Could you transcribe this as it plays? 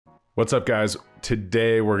What's up, guys?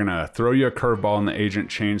 Today, we're going to throw you a curveball in the Agent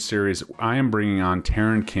Change series. I am bringing on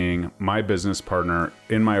Taryn King, my business partner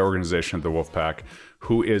in my organization at the Wolfpack,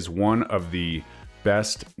 who is one of the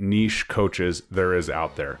best niche coaches there is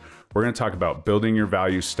out there. We're going to talk about building your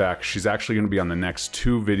value stack. She's actually going to be on the next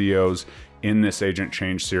 2 videos in this Agent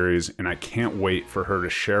Change series, and I can't wait for her to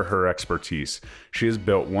share her expertise. She has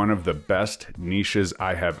built one of the best niches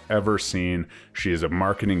I have ever seen. She is a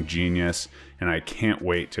marketing genius, and I can't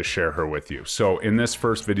wait to share her with you. So in this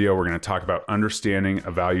first video, we're going to talk about understanding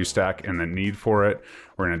a value stack and the need for it.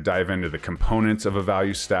 We're going to dive into the components of a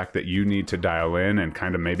value stack that you need to dial in and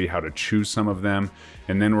kind of maybe how to choose some of them.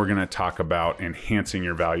 And then we're going to talk about enhancing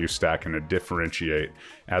your value stack and to differentiate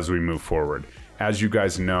as we move forward. As you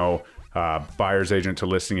guys know, buyer's agent to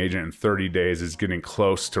listing agent in 30 days is getting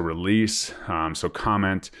close to release. So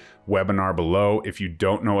comment webinar below. If you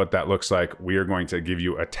don't know what that looks like, we are going to give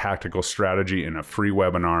you a tactical strategy in a free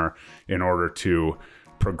webinar in order to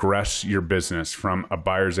progress your business from a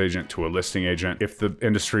buyer's agent to a listing agent. If the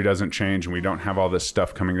industry doesn't change and we don't have all this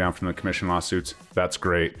stuff coming down from the commission lawsuits, that's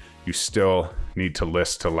great. You still need to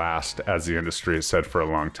list to last, as the industry has said for a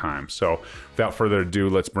long time. So without further ado,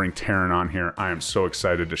 let's bring Taryn on here. I am so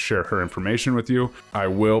excited to share her information with you. I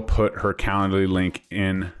will put her Calendly link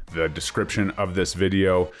in the description of this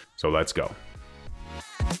video. So let's go.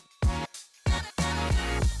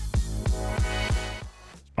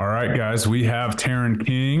 All right, guys, we have Taryn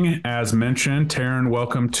King. As mentioned, Taryn,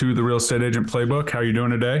 welcome to the Real Estate Agent Playbook. How are you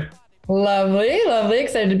doing today? Lovely, lovely.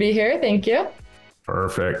 Excited to be here. Thank you.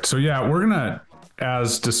 Perfect. So yeah, we're going to,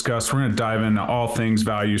 as discussed, we're going to dive into all things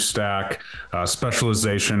value stack,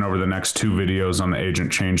 specialization over the next 2 videos on the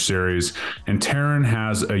Agent Change series. And Taryn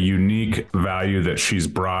has a unique value that she's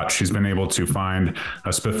brought. She's been able to find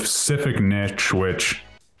a specific niche, which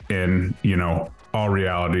in, all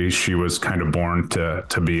reality, she was kind of born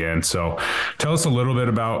to be in. So tell us a little bit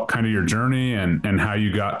about kind of your journey and how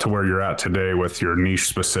you got to where you're at today with your niche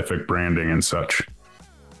specific branding and such.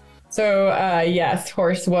 So yes,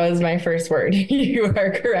 horse was my first word. You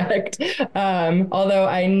are correct. Although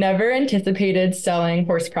I never anticipated selling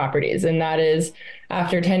horse properties, and that is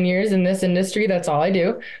after 10 years in this industry, that's all I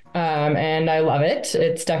do. And I love it.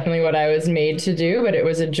 It's definitely what I was made to do, but it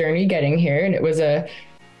was a journey getting here, and it was a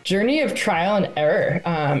journey of trial and error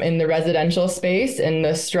in the residential space and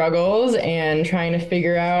the struggles and trying to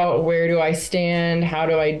figure out where do I stand, how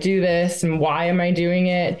do I do this, and why am I doing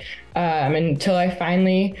it, until I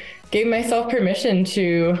finally gave myself permission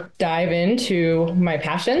to dive into my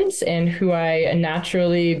passions and who I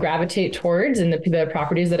naturally gravitate towards and the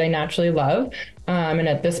properties that I naturally love. And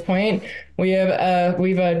at this point, we've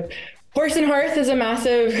a Horse and Hearth is a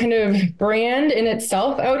massive kind of brand in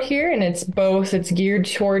itself out here, and it's geared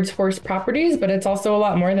towards horse properties, but it's also a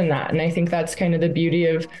lot more than that. And I think that's kind of the beauty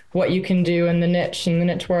of what you can do in the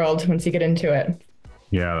niche world once you get into it.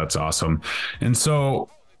 Yeah, that's awesome. And so,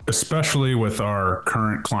 especially with our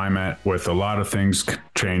current climate, with a lot of things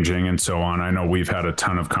changing and so on, I know we've had a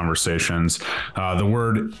ton of conversations. The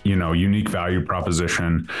word, unique value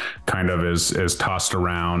proposition kind of is tossed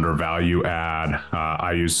around, or value add.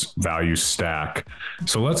 I use value stack.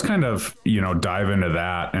 So let's kind of, dive into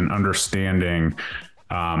that and understanding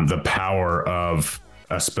the power of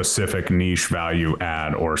a specific niche value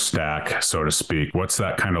add or stack, so to speak. What's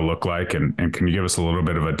that kind of look like? And can you give us a little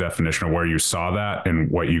bit of a definition of where you saw that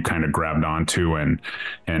and what you kind of grabbed onto and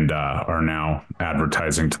are now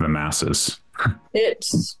advertising to the masses? It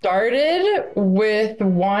started with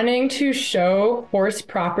wanting to show horse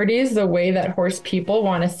properties the way that horse people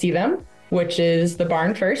want to see them, which is the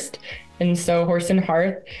barn first. And so Horse and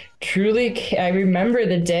Hearth, truly, I remember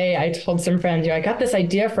the day I told some friends, I got this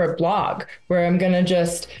idea for a blog where I'm going to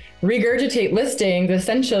just regurgitate listings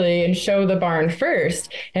essentially and show the barn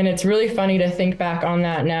first. And it's really funny to think back on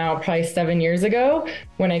that now, probably 7 years ago,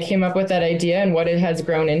 when I came up with that idea and what it has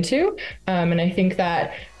grown into. And I think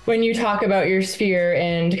that when you talk about your sphere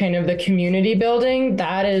and kind of the community building,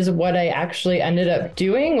 that is what I actually ended up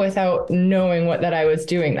doing without knowing that I was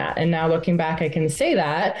doing that. And now looking back, I can say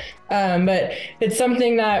that. But it's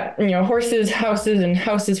something that, horses, houses, and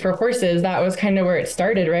houses for horses, that was kind of where it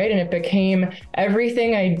started, right? And it became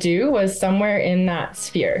everything I do was somewhere in that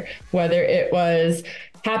sphere, whether it was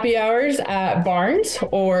happy hours at barns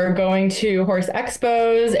or going to horse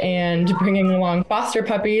expos and bringing along foster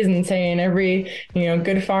puppies and saying every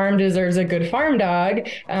good farm deserves a good farm dog.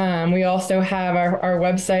 We also have our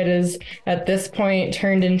website is at this point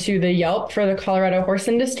turned into the Yelp for the Colorado horse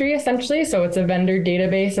industry, essentially. So it's a vendor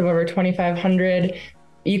database of over 2,500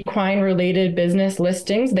 equine related business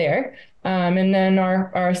listings there. And then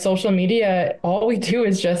our social media, all we do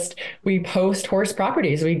is just we post horse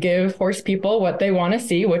properties. We give horse people what they want to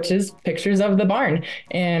see, which is pictures of the barn.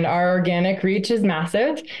 And our organic reach is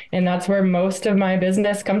massive. And that's where most of my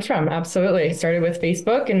business comes from. Absolutely. Started with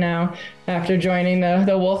Facebook, and now after joining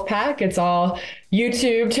the Wolf Pack, it's all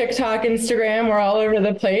YouTube, TikTok, Instagram. We're all over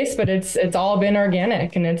the place, but it's all been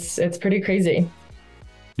organic, and it's pretty crazy.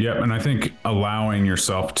 Yep. And I think allowing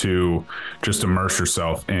yourself to just immerse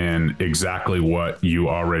yourself in exactly what you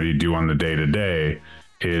already do on the day to day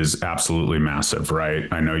is absolutely massive, right?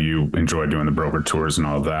 I know you enjoy doing the broker tours and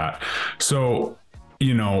all of that. So,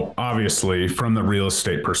 obviously from the real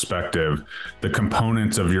estate perspective, the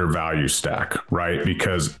components of your value stack, right?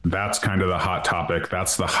 Because that's kind of the hot topic.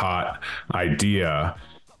 That's the hot idea.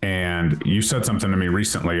 And you said something to me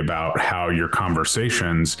recently about how your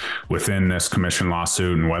conversations within this commission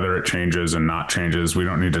lawsuit and whether it changes and not changes, we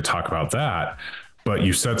don't need to talk about that. But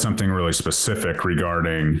you said something really specific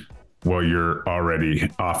regarding, well, you're already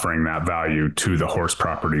offering that value to the horse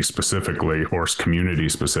property specifically, horse community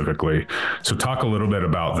specifically. So talk a little bit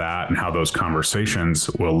about that and how those conversations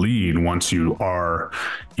will lead once you are,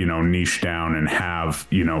 niche down and have,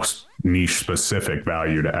 niche specific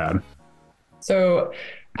value to add. So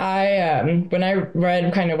when I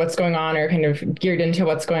read kind of what's going on, or kind of geared into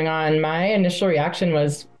what's going on, my initial reaction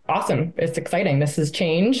was, awesome. It's exciting. This is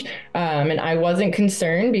change. And I wasn't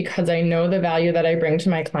concerned because I know the value that I bring to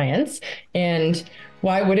my clients. And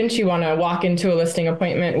why wouldn't you want to walk into a listing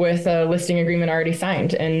appointment with a listing agreement already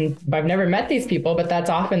signed? And I've never met these people, but that's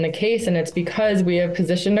often the case. And it's because we have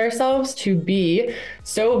positioned ourselves to be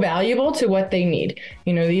so valuable to what they need.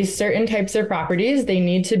 These certain types of properties, they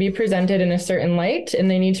need to be presented in a certain light, and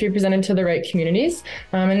they need to be presented to the right communities.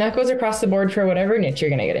 And that goes across the board for whatever niche you're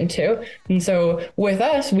going to get into. And so with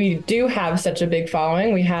us, we do have such a big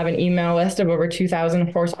following. We have an email list of over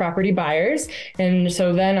 2,000 horse property buyers. And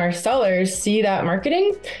so then our sellers see that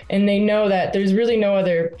marketing, and they know that there's really no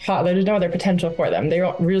other potential for them. They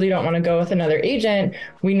really don't want to go with another agent.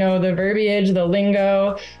 We know the verbiage, the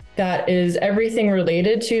lingo, that is everything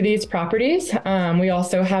related to these properties. We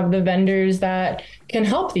also have the vendors that can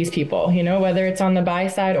help these people, whether it's on the buy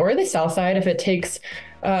side or the sell side. If it takes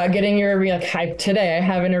getting your arena, today I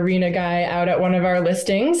have an arena guy out at one of our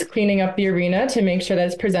listings, cleaning up the arena to make sure that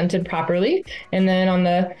it's presented properly. And then on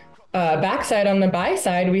the backside, on the buy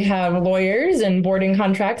side, we have lawyers and boarding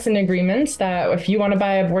contracts and agreements that if you want to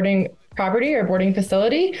buy a boarding property or boarding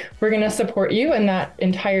facility, we're going to support you in that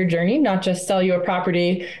entire journey, not just sell you a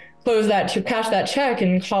property, close that, to cash that check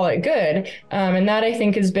and call it good. And that, I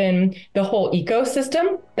think, has been the whole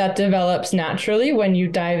ecosystem that develops naturally when you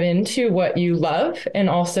dive into what you love and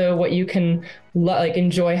also what you can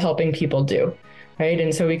enjoy helping people do. Right.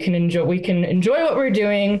 And so we can enjoy what we're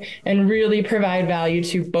doing and really provide value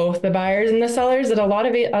to both the buyers and the sellers that a lot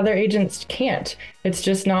of other agents can't. It's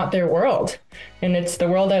just not their world. And it's the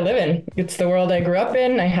world I live in. It's the world I grew up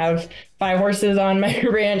in. I have 5 horses on my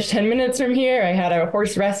ranch 10 minutes from here. I had a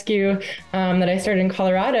horse rescue that I started in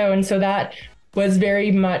Colorado. And so that was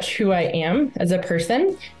very much who I am as a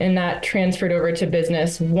person. And that transferred over to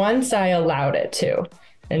business once I allowed it to.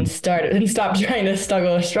 And stopped trying to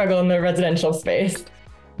struggle in the residential space.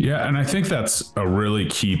 Yeah. And I think that's a really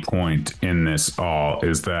key point in this all,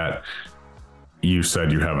 is that you said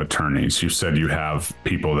you have attorneys, you said you have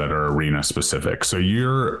people that are arena specific. So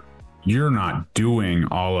you're not doing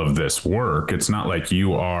all of this work. It's not like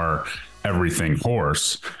you are everything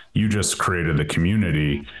horse. You just created the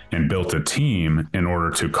community and built a team in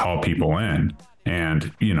order to call people in.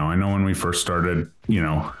 And, I know when we first started,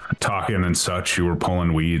 talking and such, you were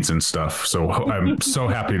pulling weeds and stuff. So I'm so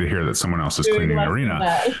happy to hear that someone else is cleaning the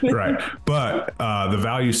arena. Right. But the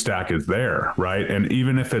value stack is there. Right. And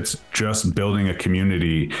even if it's just building a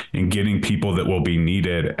community and getting people that will be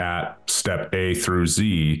needed at step A through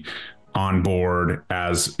Z on board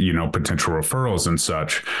as, potential referrals and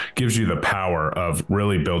such, gives you the power of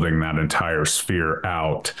really building that entire sphere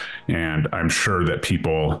out. And I'm sure that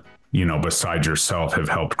people, besides yourself, have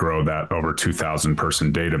helped grow that over 2,000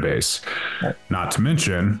 person database. Right. Not to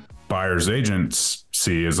mention, buyer's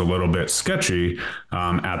agency is a little bit sketchy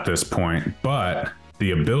at this point, but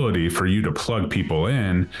the ability for you to plug people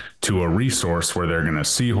in to a resource where they're going to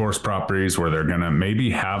see horse properties, where they're going to maybe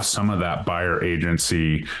have some of that buyer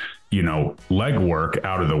agency legwork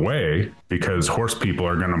out of the way, because horse people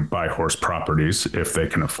are going to buy horse properties if they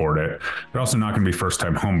can afford it. They're also not going to be first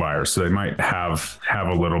time home buyers. So they might have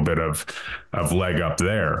a little bit of leg up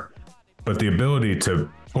there, but the ability to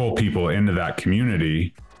pull people into that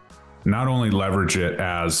community, not only leverage it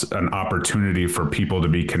as an opportunity for people to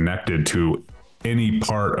be connected to any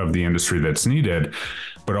part of the industry that's needed,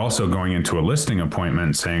 but also going into a listing appointment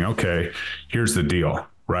and saying, okay, here's the deal,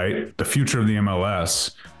 right? The future of the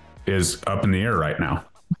MLS is up in the air right now,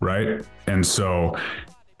 right? And so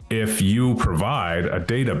if you provide a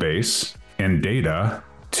database and data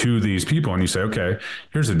to these people and you say, okay,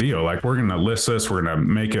 here's the deal, like we're going to list this, we're going to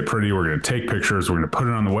make it pretty, we're going to take pictures, we're going to put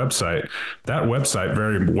it on the website, that website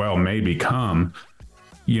very well may become,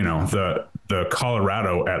 you know, the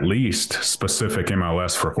Colorado at least specific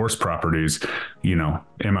MLS for horse properties. You know,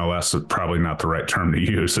 MLS is probably not the right term to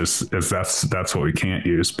use, as that's what we can't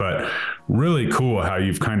use, but really cool how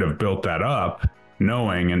you've kind of built that up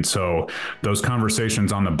knowing. And so those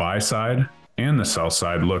conversations on the buy side and the sell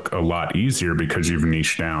side look a lot easier because you've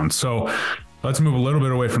niched down. So let's move a little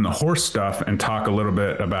bit away from the horse stuff and talk a little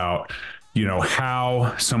bit about, you know,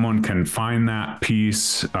 how someone can find that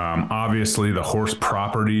piece. Obviously the horse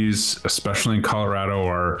properties, especially in Colorado,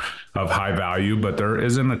 are of high value, but there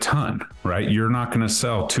isn't a ton, right? You're not going to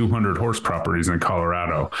sell 200 horse properties in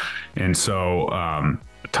Colorado. And so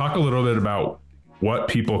talk a little bit about what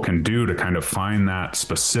people can do to kind of find that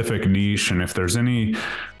specific niche, and if there's any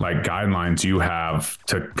like guidelines you have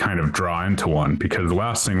to kind of draw into one, because the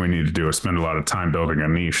last thing we need to do is spend a lot of time building a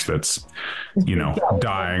niche that's, you know,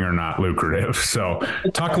 dying or not lucrative. So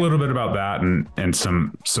talk a little bit about that and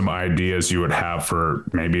some ideas you would have for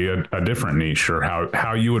maybe a different niche, or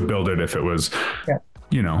how you would build it if it was,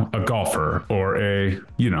 you know, a golfer or a,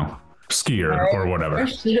 you know, skier or whatever.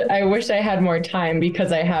 I wish I had more time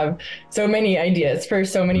because I have so many ideas for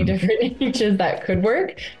so many different niches that could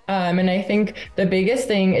work. And I think the biggest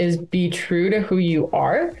thing is be true to who you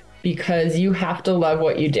are, because you have to love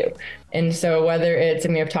what you do. And so whether it's, I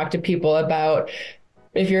mean, I've talked to people about,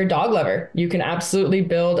 if you're a dog lover, you can absolutely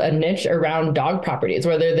build a niche around dog properties,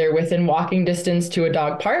 whether they're within walking distance to a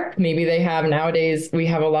dog park. Maybe they have, nowadays, we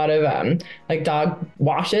have a lot of like dog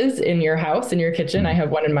washes in your house, in your kitchen. I have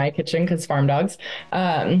one in my kitchen because farm dogs.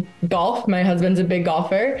 Golf, my husband's a big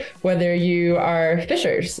golfer. Whether you are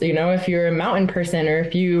fishers, you know, if you're a mountain person or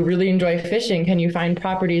if you really enjoy fishing, can you find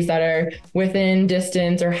properties that are within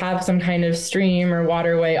distance or have some kind of stream or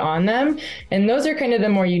waterway on them? And those are kind of the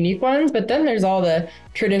more unique ones. But then there's all the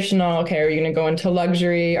traditional, okay, are you going to go into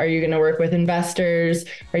luxury? Are you going to work with investors?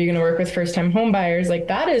 Are you going to work with first-time home buyers? Like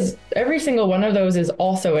that is, every single one of those is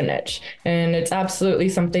also a niche. And it's absolutely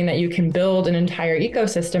something that you can build an entire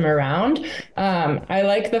ecosystem around. I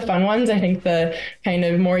like the fun ones. I think the kind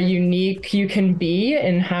of more unique you can be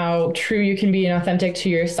and how true you can be and authentic to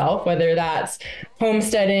yourself, whether that's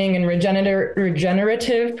homesteading and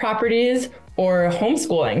regenerative properties, or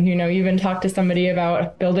homeschooling. You know, you even talk to somebody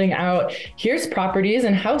about building out, here's properties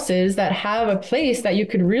and houses that have a place that you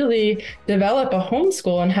could really develop a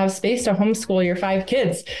homeschool and have space to homeschool your 5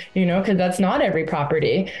 kids, you know, because that's not every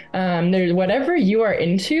property. There's whatever you are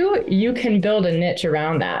into, you can build a niche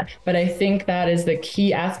around that. But I think that is the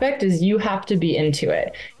key aspect, is you have to be into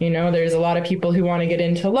it. You know, there's a lot of people who want to get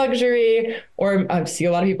into luxury, or I see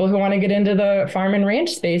a lot of people who want to get into the farm and ranch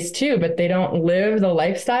space too, but they don't live the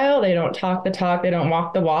lifestyle. They don't talk the talk, they don't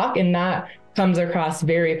walk the walk, and that comes across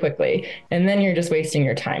very quickly. And then you're just wasting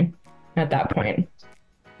your time at that point.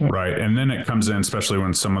 Right. And then it comes in, especially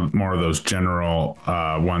when some of more of those general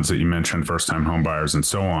ones that you mentioned, first time home buyers and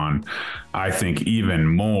so on. I think even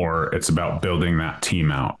more, it's about building that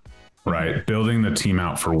team out. Right. Building the team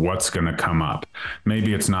out for what's going to come up.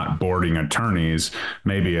 Maybe it's not boarding attorneys.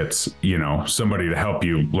 Maybe it's, you know, somebody to help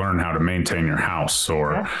you learn how to maintain your house,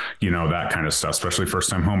 or, you know, that kind of stuff, especially first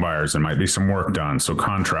time home buyers. There might be some work done. So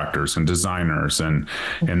contractors and designers and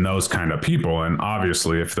those kind of people. And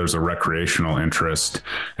obviously, if there's a recreational interest,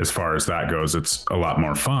 as far as that goes, it's a lot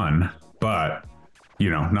more fun. But, you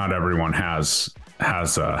know, not everyone has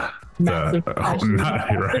not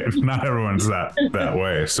everyone's that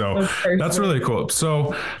way. So that's really cool.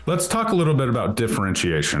 So let's talk a little bit about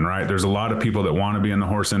differentiation, right? There's a lot of people that want to be in the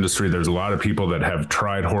horse industry. There's a lot of people that have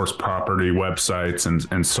tried horse property websites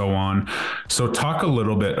and so on. So talk a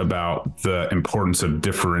little bit about the importance of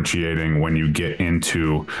differentiating when you get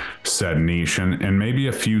into said niche, and maybe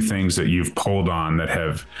a few things that you've pulled on that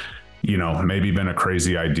have, you know, maybe been a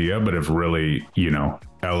crazy idea, but have really, you know,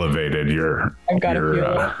 elevated your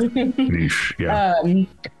niche. Yeah.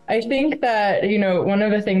 I think that, you know, one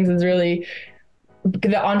of the things is really the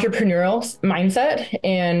entrepreneurial mindset.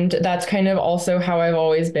 And that's kind of also how I've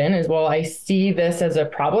always been as well. I see this as a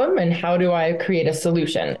problem and how do I create a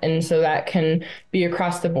solution? And so that can be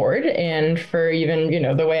across the board. And for even,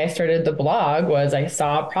 the way I started the blog was I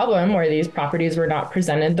saw a problem where these properties were not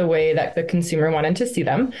presented the way that the consumer wanted to see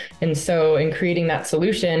them. And so in creating that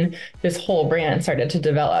solution, this whole brand started to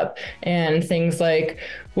develop. And things like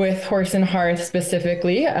with Horse and Hearth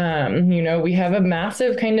specifically, we have a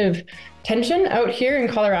massive kind of tension out here in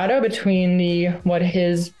Colorado between what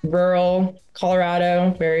is rural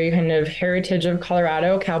Colorado, very kind of heritage of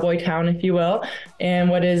Colorado, cowboy town, if you will, and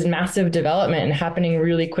what is massive development and happening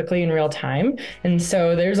really quickly in real time. And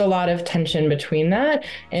so there's a lot of tension between that.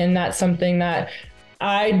 And that's something that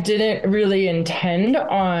I didn't really intend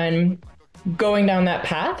on going down that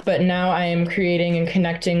path, but now I am creating and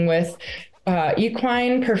connecting with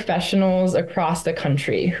equine professionals across the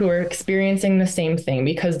country who are experiencing the same thing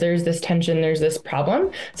because there's this tension, there's this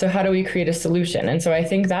problem. So how do we create a solution? And so I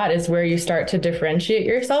think that is where you start to differentiate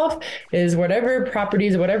yourself is whatever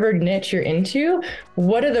properties, whatever niche you're into,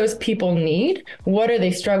 what do those people need? What are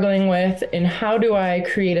they struggling with? And how do I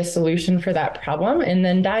create a solution for that problem? And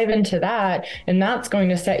then dive into that. And that's going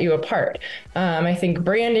to set you apart. I think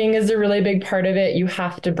branding is a really big part of it. You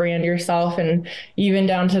have to brand yourself, and even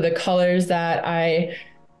down to the colors that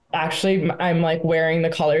I'm like wearing the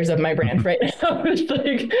colors of my brand right now. It's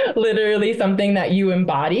like literally something that you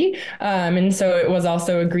embody. And so it was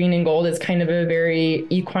also a green and gold is kind of a very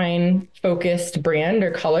equine focused brand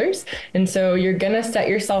or colors. And so you're going to set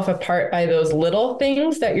yourself apart by those little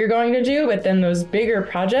things that you're going to do, but then those bigger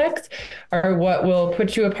projects are what will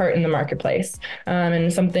put you apart in the marketplace.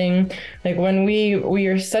 And something like when we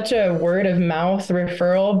are such a word of mouth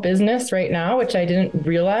referral business right now, which I didn't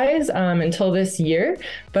realize until this year,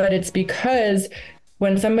 but it's because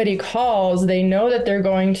when somebody calls, they know that they're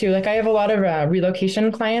going to, like I have a lot of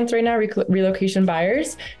relocation clients right now, relocation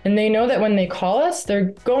buyers, and they know that when they call us, they're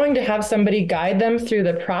going to have somebody guide them through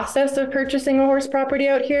the process of purchasing a horse property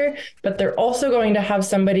out here, but they're also going to have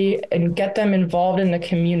somebody and get them involved in the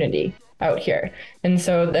community out here. And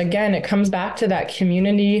so again, it comes back to that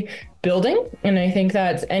community building. And I think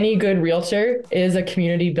that any good realtor is a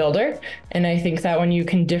community builder. And I think that when you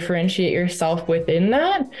can differentiate yourself within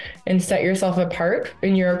that and set yourself apart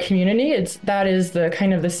in your community, that is the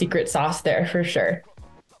kind of the secret sauce there for sure.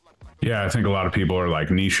 Yeah, I think a lot of people are like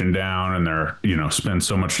niching down and they're, spend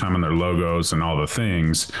so much time on their logos and all the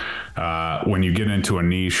things. When you get into a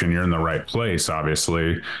niche and you're in the right place,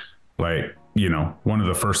 obviously, like, one of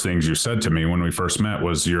the first things you said to me when we first met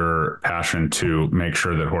was your passion to make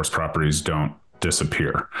sure that horse properties don't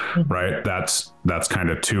disappear, right? That's kind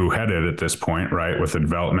of two-headed at this point, right? With the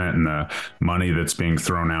development and the money that's being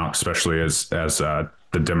thrown out, especially as the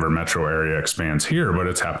Denver metro area expands here, but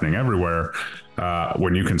it's happening everywhere.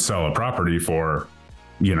 When you can sell a property for,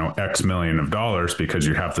 X million of dollars because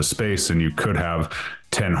you have the space and you could have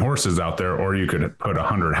 10 horses out there, or you could put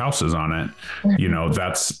 100 houses on it.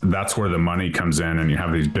 That's where the money comes in, and you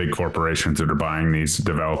have these big corporations that are buying these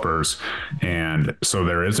developers. And so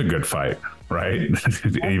there is a good fight, right?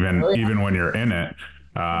 even when you're in it.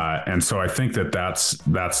 And so I think that's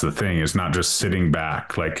the thing, is not just sitting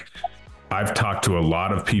back. Like, I've talked to a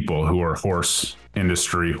lot of people who are horse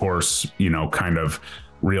industry, kind of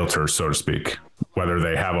realtors, so to speak, whether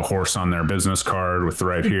they have a horse on their business card with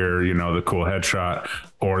right here, the cool headshot,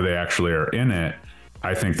 or they actually are in it.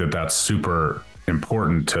 I think that that's super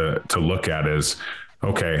important to look at is,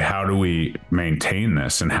 okay, how do we maintain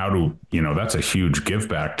this? And how do, that's a huge give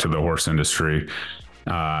back to the horse industry.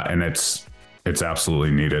 And it's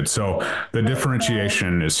absolutely needed. So the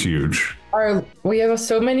differentiation is huge. We have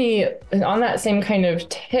so many on that same kind of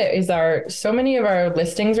tip so many of our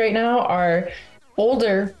listings right now are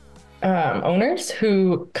older owners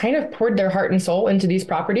who kind of poured their heart and soul into these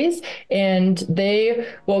properties, and they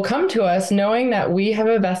will come to us knowing that we have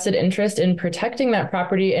a vested interest in protecting that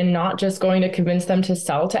property and not just going to convince them to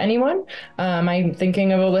sell to anyone. I'm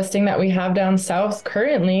thinking of a listing that we have down south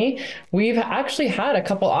currently. We've actually had a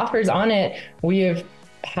couple offers on it. We have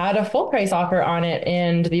had a full price offer on it,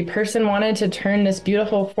 and the person wanted to turn this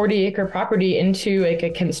beautiful 40-acre property into like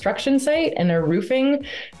a construction site and a roofing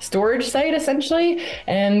storage site essentially.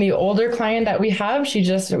 And the older client that we have, she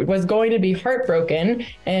just was going to be heartbroken.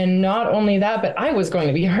 And not only that, but I was going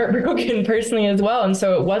to be heartbroken personally as well. And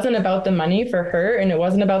so it wasn't about the money for her, and it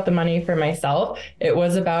wasn't about the money for myself. It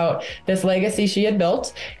was about this legacy she had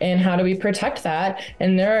built and how do we protect that.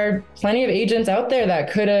 And there are plenty of agents out there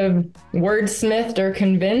that could have wordsmithed or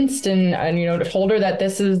convinced and told her that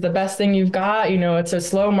this is the best thing you've got, it's a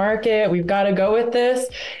slow market, we've got to go with this.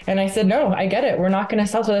 And I said, no, I get it, we're not going to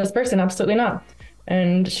sell to this person, absolutely not.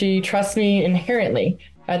 And she trusts me inherently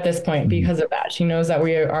at this point because of that. She knows that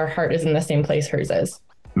our heart is in the same place hers is.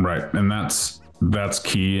 Right. And that's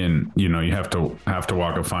key. And, you know, you have to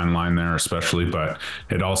walk a fine line there, especially, but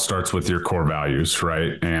it all starts with your core values,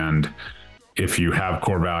 right? And if you have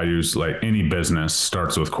core values, like any business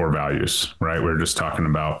starts with core values, right? We were just talking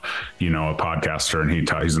about, you know, a podcaster, and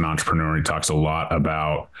he's an entrepreneur. He talks a lot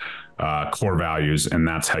about core values, and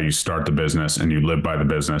that's how you start the business, and you live by the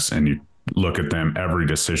business, and you look at them. Every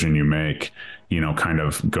decision you make, you know, kind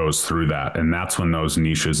of goes through that. And that's when those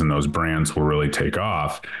niches and those brands will really take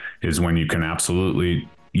off, is when you can absolutely,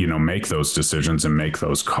 you know, make those decisions and make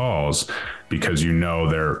those calls, because you know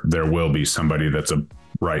there will be somebody that's a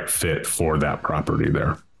right fit for that property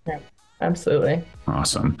there. Yeah, absolutely.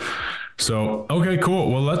 Awesome. So, okay,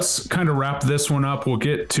 cool. Well, let's kind of wrap this one up. We'll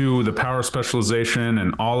get to the power specialization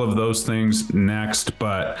and all of those things next,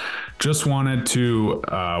 but just wanted to,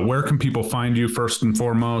 where can people find you first and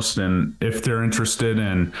foremost? And if they're interested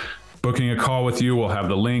in booking a call with you, we'll have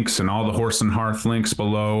the links and all the Horse and Hearth links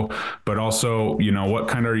below, but also, you know, what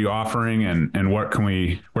kind are you offering, and where can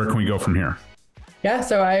we go from here? Yeah,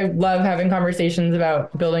 so I love having conversations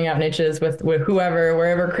about building out niches with whoever,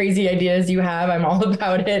 wherever crazy ideas you have. I'm all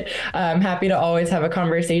about it. I'm happy to always have a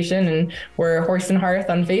conversation. And we're Horse and Hearth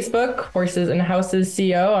on Facebook, Horses and Houses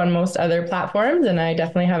CO on most other platforms. And I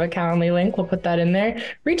definitely have a Calendly link. We'll put that in there.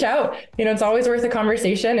 Reach out. You know, it's always worth a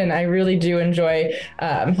conversation. And I really do enjoy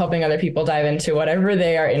helping other people dive into whatever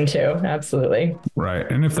they are into. Absolutely. Right.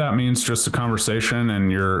 And if that means just a conversation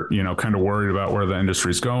and you're, you know, kind of worried about where the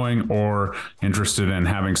industry's going, or interested in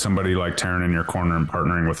having somebody like Taryn in your corner and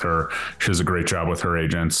partnering with her, she does a great job with her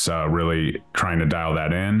agents, really trying to dial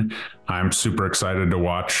that in. I'm super excited to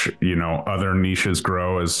watch, you know, other niches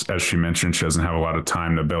grow. As she mentioned, she doesn't have a lot of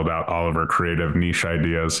time to build out all of her creative niche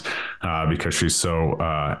ideas because she's so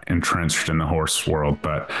entrenched in the horse world.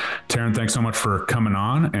 But Taryn, thanks so much for coming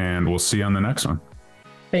on, and we'll see you on the next one.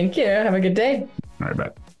 Thank you. Have a good day. All right,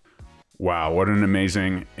 bye. Wow, what an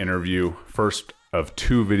amazing interview. First of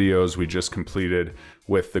 2 videos we just completed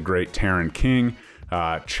with the great Taryn King.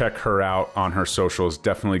 Check her out on her socials.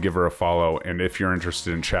 Definitely give her a follow. And if you're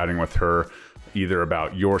interested in chatting with her, either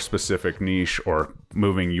about your specific niche or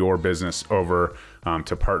moving your business over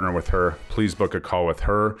to partner with her, please book a call with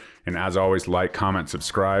her. And as always, like, comment,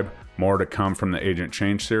 subscribe. More to come from the Agent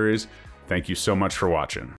Change series. Thank you so much for watching.